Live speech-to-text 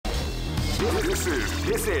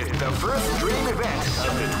This is the first dream event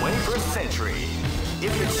of the 21st century.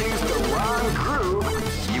 If you choose the wrong groove,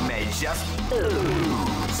 you may just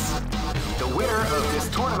lose. The winner of this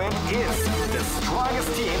tournament is the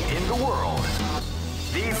strongest team in the world.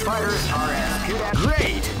 These fighters are as good as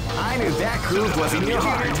great. I knew that groove was in your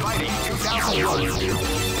heart. Fighting 2001.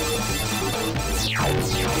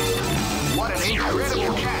 What an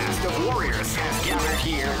incredible cast of warriors has gathered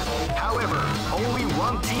here. However, only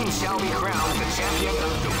one team shall be crowned the champion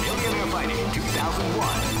of the Millionaire Fighting 2001.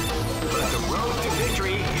 But the road to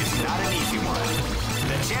victory is not an easy one.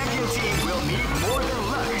 The champion team will need more than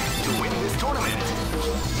luck to win this tournament.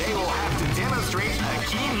 They will have to demonstrate a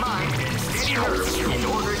keen mind and steady nerves in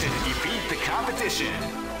order to defeat the competition.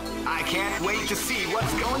 I can't wait to see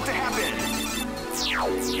what's going to happen.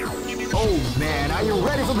 Oh man, are you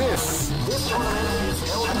ready for this? This tournament is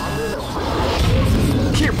held under the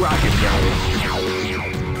Keep rocking, guys.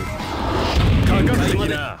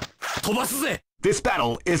 This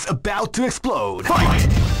battle is about to explode. Fight!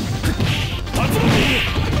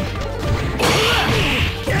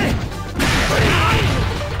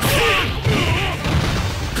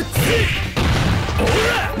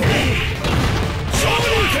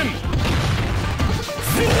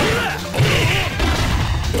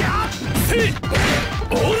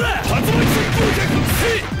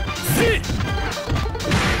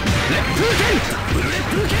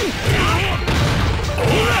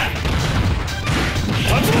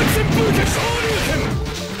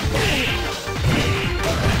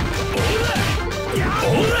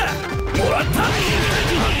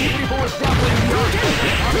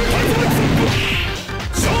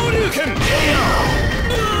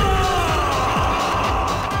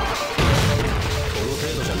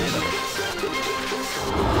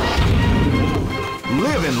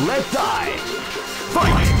 Live and let die.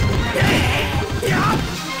 Fight!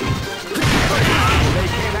 They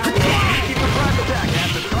came out with a sneaky surprise attack at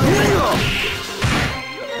the start.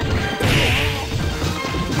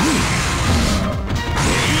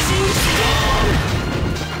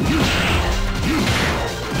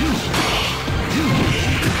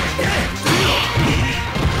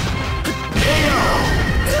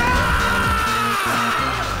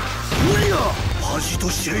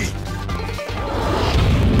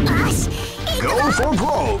 Go for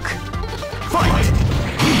broke! Fight!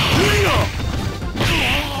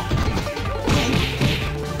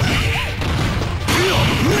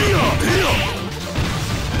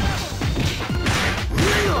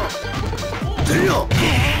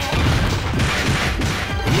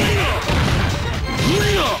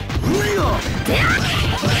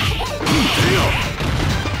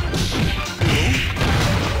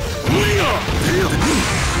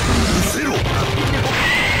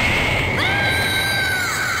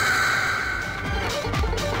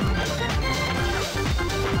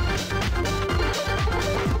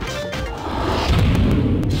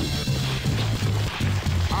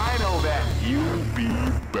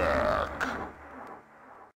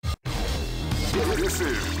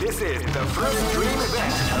 This is the first dream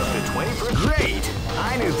event of the 21st. Great!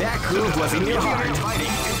 I knew that groove was in your heart.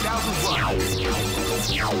 Fighting 2001.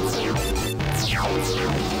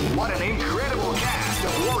 What an incredible cast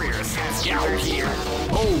of warriors has gathered here.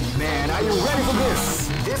 Oh man, are you ready for this?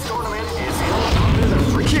 This tournament is held under the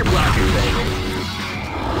free. Keep rocking, baby.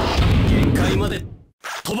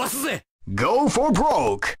 Go for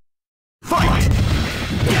broke. Fight!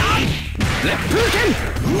 They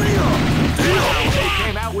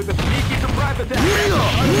came out with a sneaky surprise attack.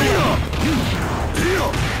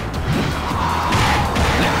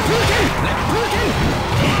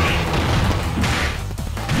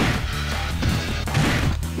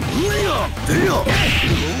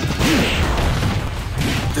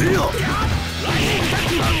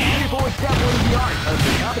 Beautiful example in the art of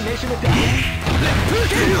the combination attack.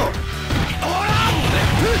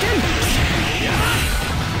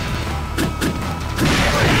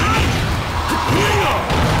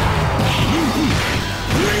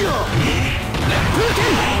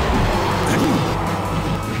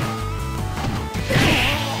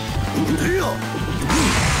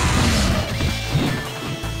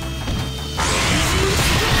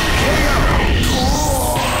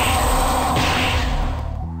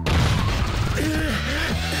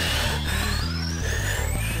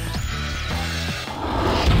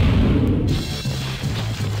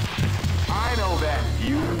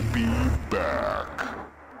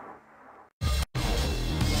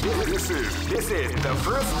 This is the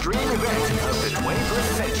first dream event of the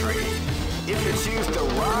 21st century. If you choose the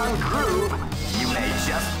wrong groove, you may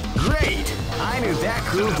just... Great! I knew that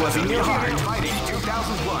groove was in your heart. Fighting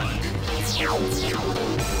 2001.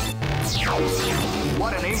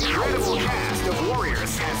 incredible cast of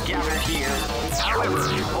warriors has gathered here. However,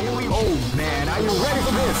 only... Oh man, are you ready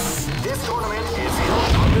for this? This tournament is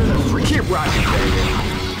held under the free... Keep rocking, baby.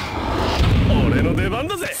 俺の出番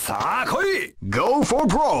だぜ。さあ来い Go for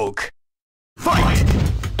broke! Fight!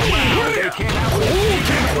 Wow, they came out with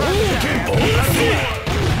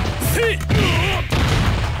せい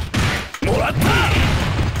もらった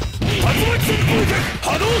竜巻旋風脚波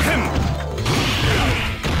動拳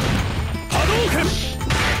波動拳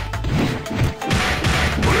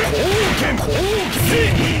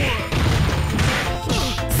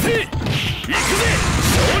せい行くぜ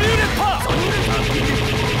昇竜烈波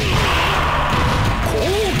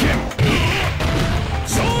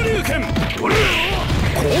昇竜拳極限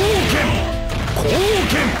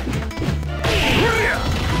流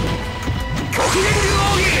奥義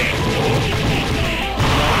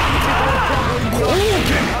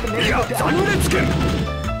いや残裂拳オ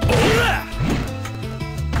ラ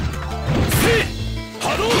せい波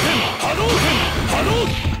動拳波動拳波動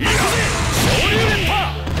いくぜ昇竜烈波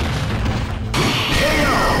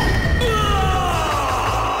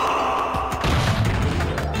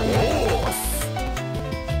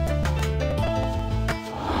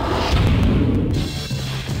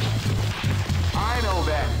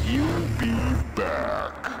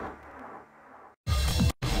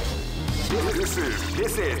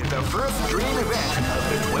This is the first dream event of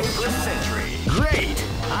the 21st century. Great!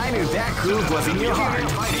 I knew that groove was in your heart.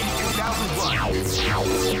 Fighting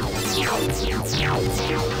 2001.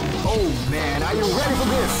 Oh man, are you ready for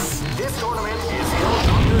this? This tournament is held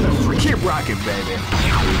under the free... Keep rocking, baby.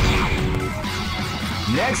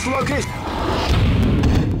 Next location.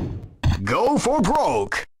 Go for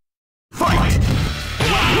broke. Fight!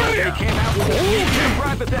 Wow, they came out with a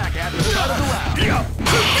surprise attack at the start of the round.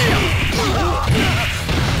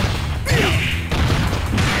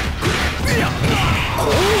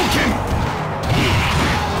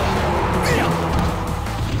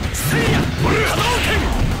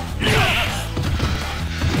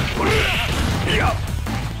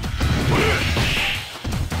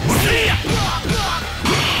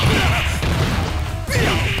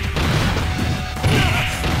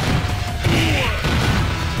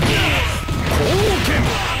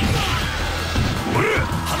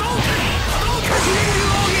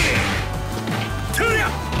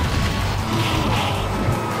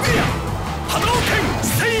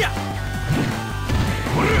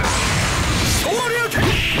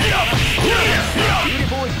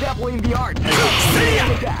 Beautiful example in the art.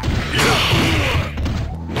 Attack.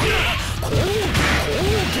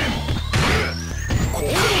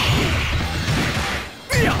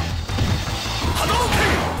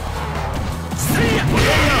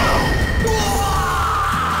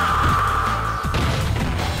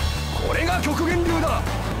 これが極限流だ。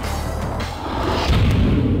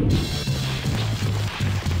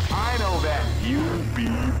I know that you'll be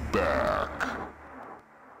back.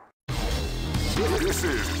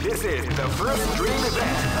 This is the first dream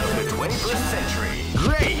event of the 21st century.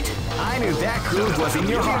 Great! I knew that groove was in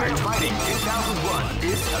your heart. Fighting 2001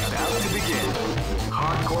 is about to begin.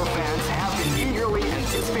 Hardcore fans have been eagerly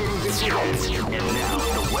anticipating this event, and now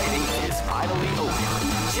the waiting is finally over.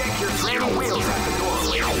 Check your training wheels at the door,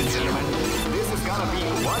 ladies and gentlemen. This is gonna be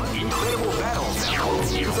one incredible battle that will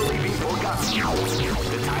easily be forgotten.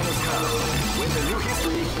 The time has come when the new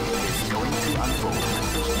history is going to unfold.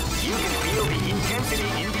 You can feel the intensity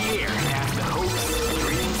in the air as the hopes,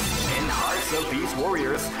 dreams, and hearts of these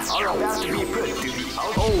warriors are about to be put to the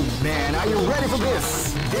Oh man, are you ready for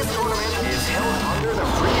this? This tournament is held under the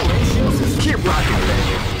free ratio system. Keep rocking,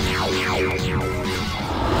 baby.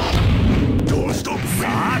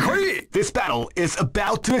 This battle is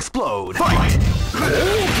about to explode. Fight!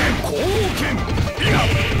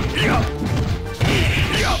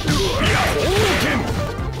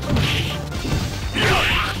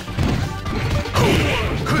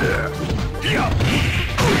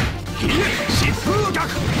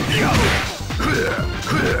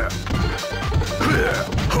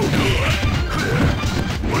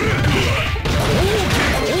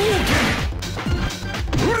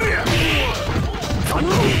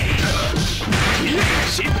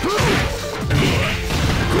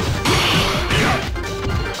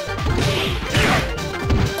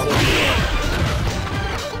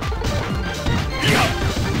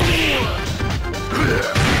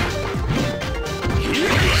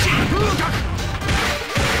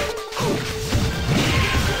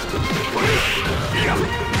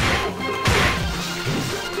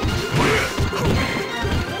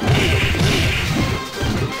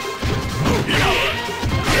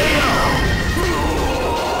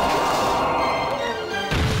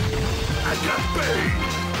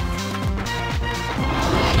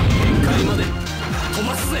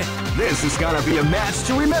 This is gonna be a match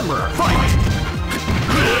to remember. Fight!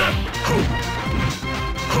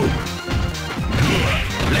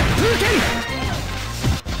 Left hook in!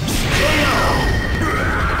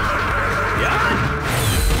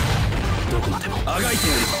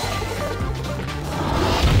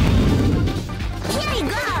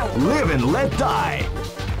 Live and let die.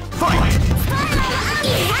 Fight!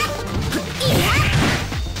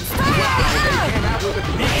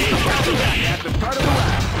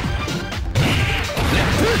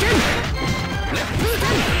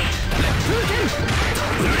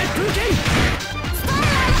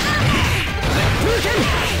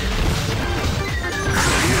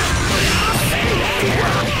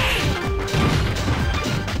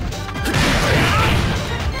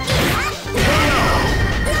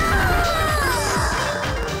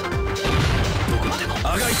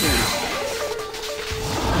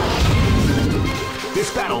 This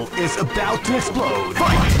battle is about to explode.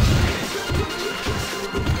 Fight!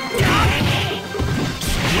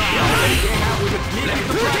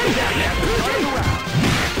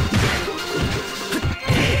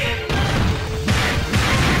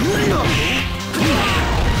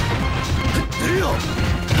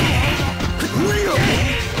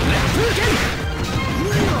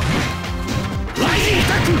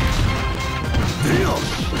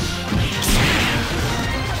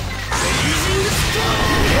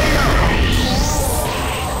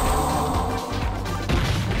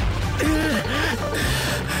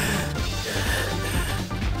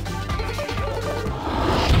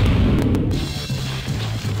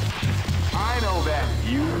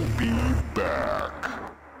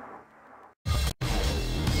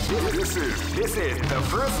 This is the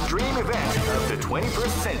first dream event of the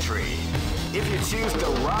 21st century. If you choose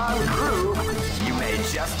the wrong groove, you may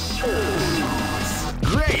just lose.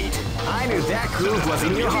 Great! I knew that groove was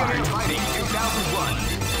in your heart. Fighting 2001.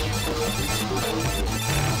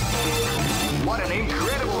 What an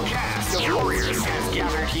incredible cast of warriors has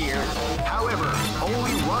gathered here. However,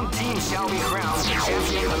 only one team shall be crowned the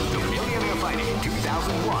champion of the Millionaire Fighting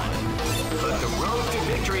 2001. But the road to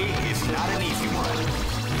victory is not an easy one.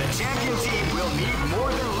 The champion team will need more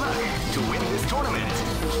than luck to win this tournament.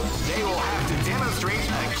 They will have to demonstrate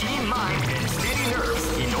a keen mind and steady nerves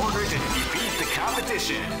in order to defeat the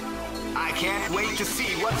competition. I can't wait to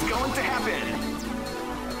see what's going to happen.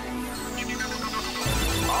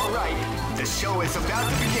 Alright, the show is about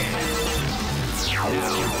to begin. Now,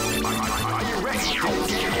 are you ready to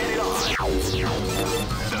get it on?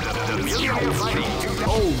 The Millionaire Fighting 2000.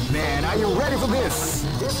 Oh man, are you ready for this?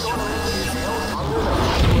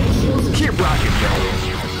 Keep rocking, bro.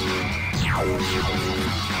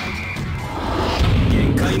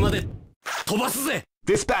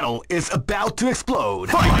 This battle is about to explode.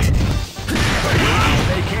 Fight!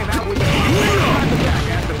 They came out with the back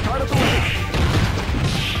at the start of the round.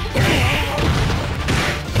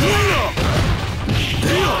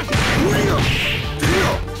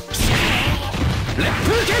 Left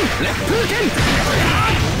hook in! Left hook in!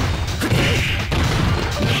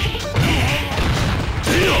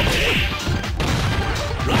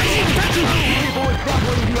 Rising attack! People with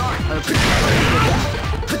problem in the art. Left hook in!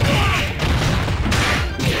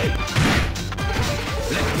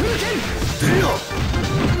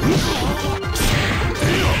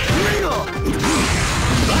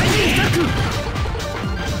 Rising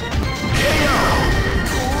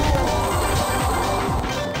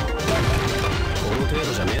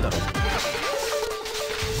attack!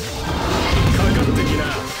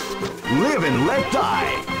 Live and let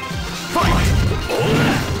die. Fight!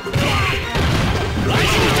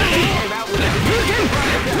 Rising attack! Left hook in!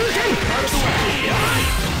 Left hook in!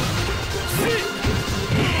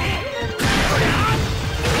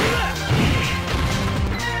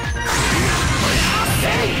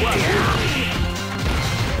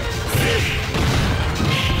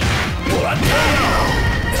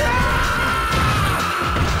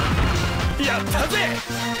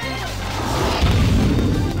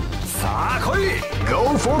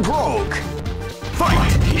 Go for broke.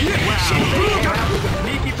 Fight!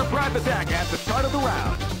 Sneaky surprise attack at the start of the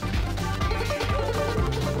round.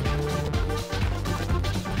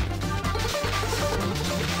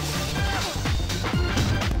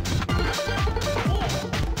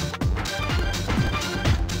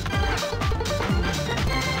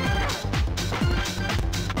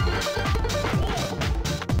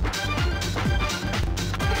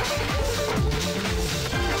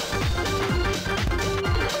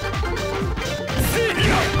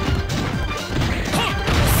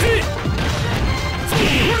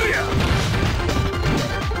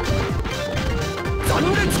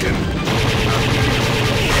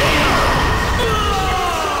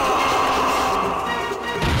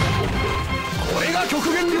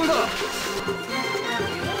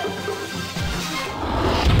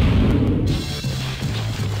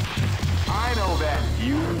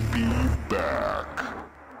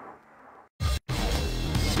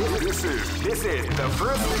 This is the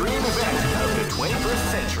first dream event of the 21st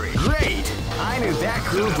century. Great! I knew that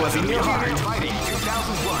groove was in your heart. Fighting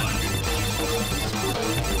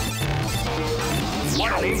 2001.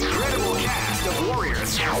 What an incredible cast of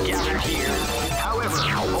warriors has gathered here. However,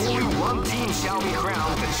 only one team shall be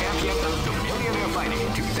crowned the champion of the Millionaire Fighting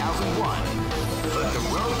 2001. But the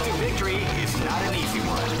road to victory is not an easy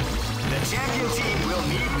one. The champion team will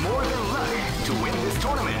need more than luck to win this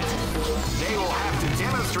tournament. They will have to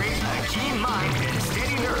demonstrate a keen mind and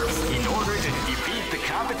steady nerves in order to defeat the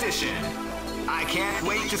competition. I can't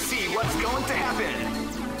wait to see what's going to happen.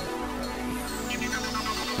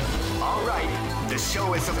 Alright, the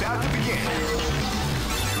show is about to begin.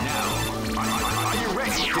 Now, are you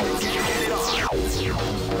ready to get it on?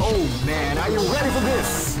 Oh man, are you ready for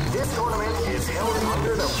this? This tournament is held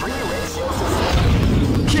under the free ratio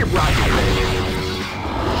system. Keep rocking, baby.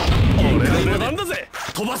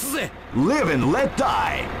 Live and let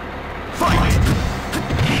die. Fight!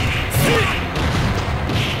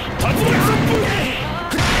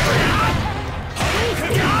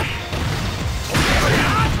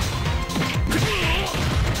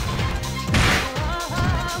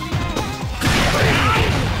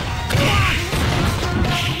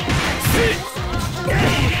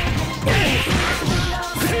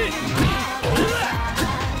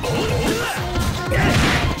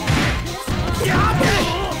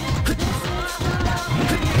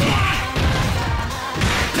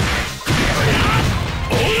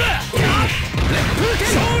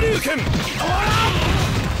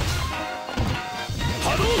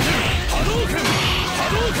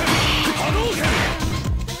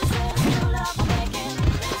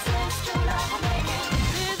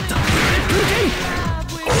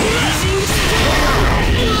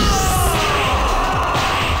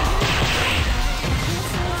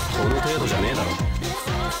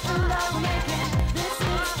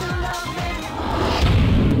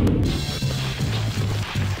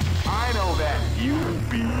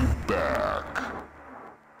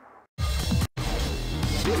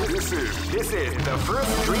 This is the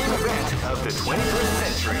first dream event of the 21st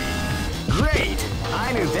century. Great!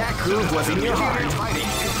 I knew that groove was in your heart. Fighting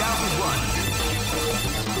 2001.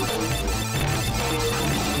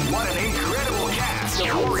 What an incredible cast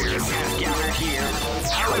of warriors has gathered here.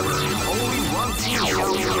 However, only one team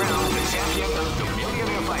shall be crowned the champion of the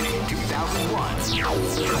Millionaire Fighting 2001. The road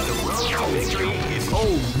to victory is...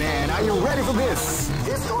 Oh man, are you ready for this?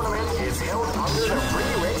 This tournament is held under the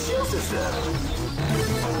free ratio system.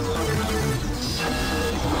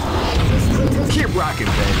 Keep rocking,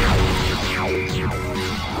 baby.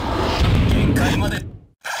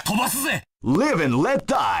 Live and let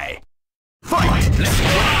die. Fight!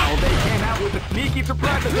 Wow, they came out with a sneaky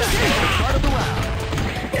surprise attack at the start of the round.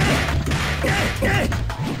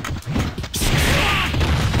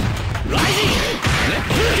 Rising!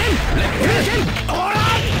 Left hook! Left hook!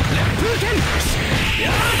 Left hook!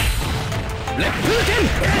 Left hook!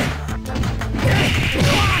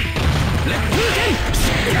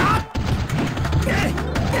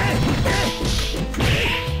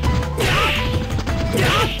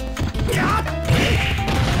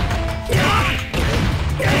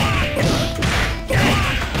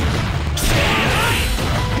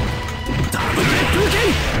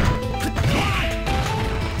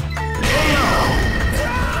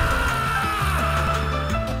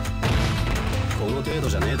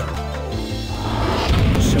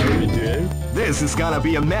 This is gonna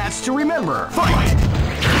be a match to remember. Fight!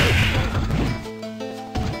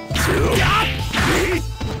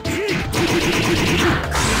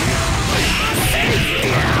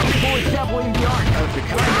 Boy dabbling the art of the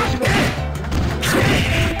combination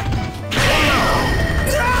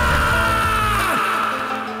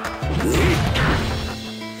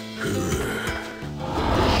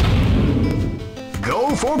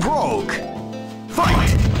Go for broke. Fight!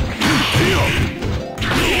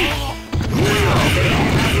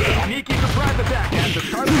 Sneaky surprise attack at the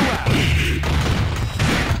start of the round.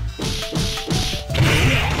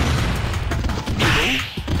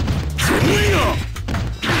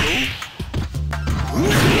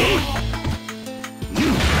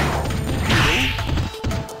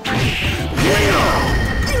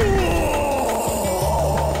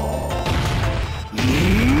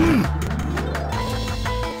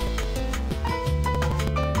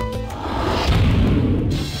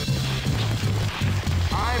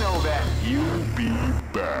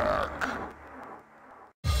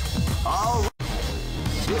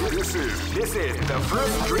 This is the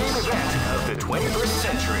first dream event of the 21st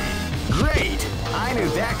century. Great! I knew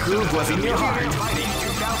that groove was in your heart. Fighting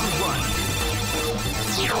 2001.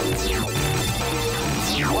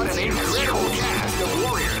 What an incredible cast of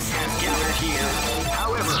warriors has gathered here.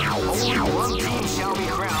 However, only one team shall be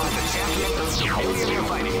crowned the champion of the Millionaire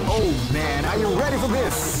Fighting. Oh man, are you ready for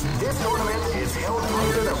this? This tournament is held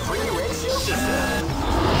under the free ratio system.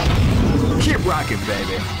 Keep rocking,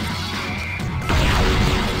 baby.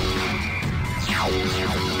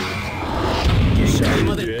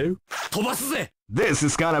 This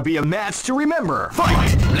is gonna be a match to remember. Fight! Wow,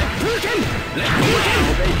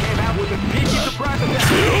 they came out with a peaky surprise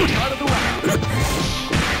attack out of the round.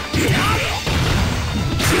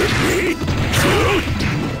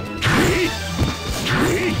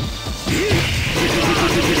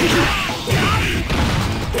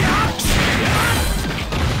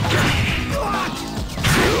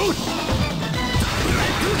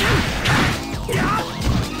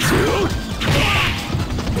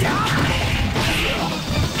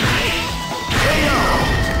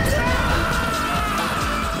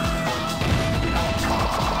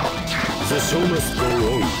 The show must go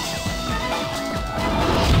on.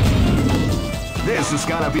 This is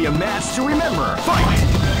gonna be a match to remember. Fight!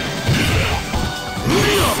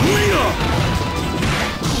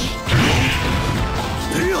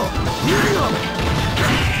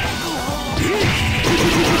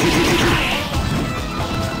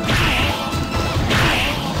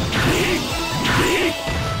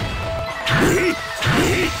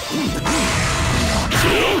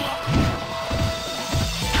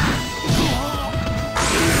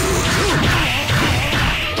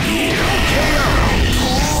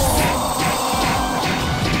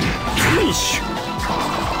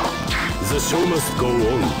 The show must go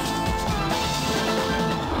on.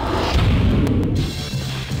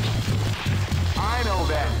 I know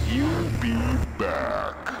that you'll be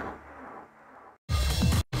back.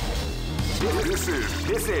 This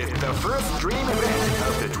is the first dream event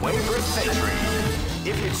of the 21st century.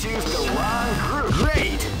 If you choose the wrong group,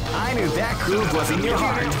 Great! I knew that groove was in your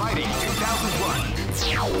heart. Fighting 2001.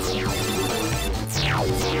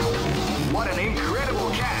 What an incredible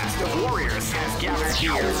cast of warriors has gathered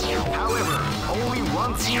here. However, only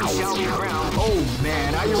one team shall be crowned. Oh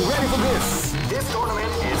man, are you ready for this? This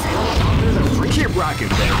tournament is held under the free. Keep rocking,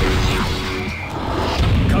 baby.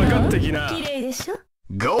 かかってきな。 綺麗でしょ。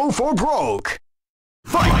 Go for broke.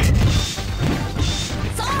 Fight!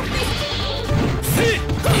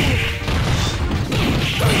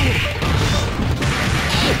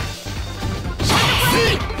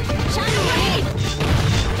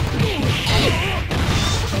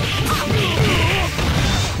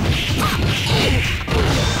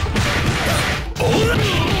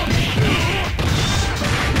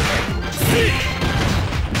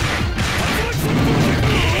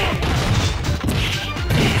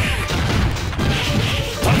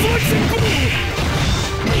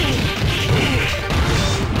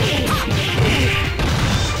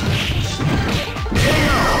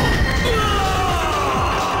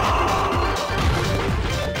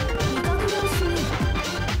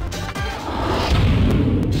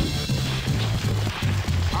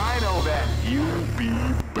 I know that you'll be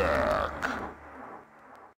back.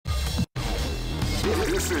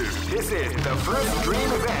 This is the first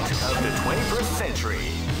dream event of the 21st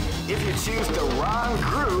century. If you choose the wrong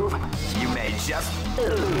groove, you may just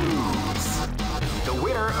lose. The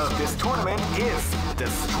winner of this tournament is the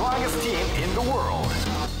strongest team in the world.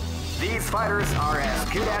 These fighters are as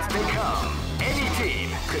good as they come. Any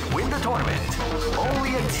team could win the tournament.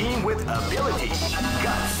 Only a team with ability,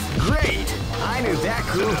 guts. Great! I knew that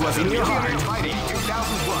groove was in your heart. Fighting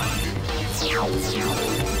 2001.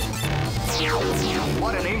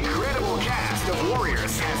 What an incredible cast of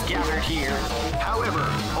warriors has gathered here. However,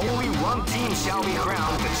 only one team shall be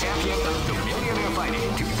crowned the champion of the Millionaire Fighting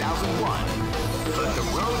 2001. But the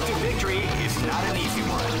road to victory is not an easy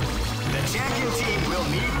one. The champion team will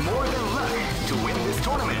need more than luck to win this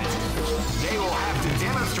tournament. They will have to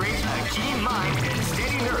demonstrate a keen mind and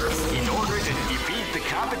steady nerves in order to defeat the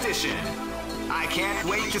competition. I can't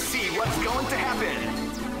wait to see what's going to happen.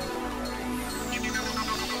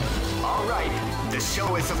 Alright, the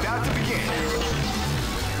show is about to begin.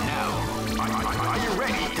 Now, are you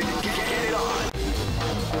ready to get it on?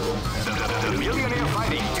 The Millionaire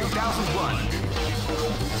Fighting 2001.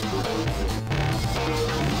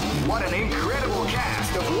 What an incredible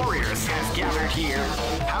cast of warriors has gathered here.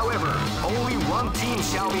 However, only one team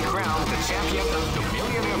shall be crowned the champion of the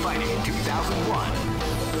Millionaire Fighting 2001.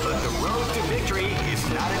 But the road to victory is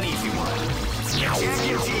not an easy one. The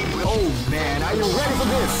champion team will... Oh man, are you ready for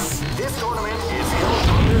this? This tournament is held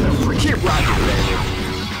under the free... Keep rocking, baby.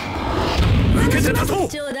 受けて立とう。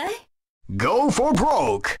ちょうだい。 Go for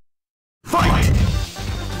broke. Fight!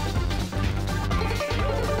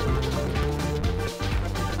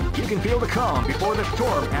 can feel the calm before the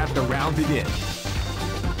storm as the round begins.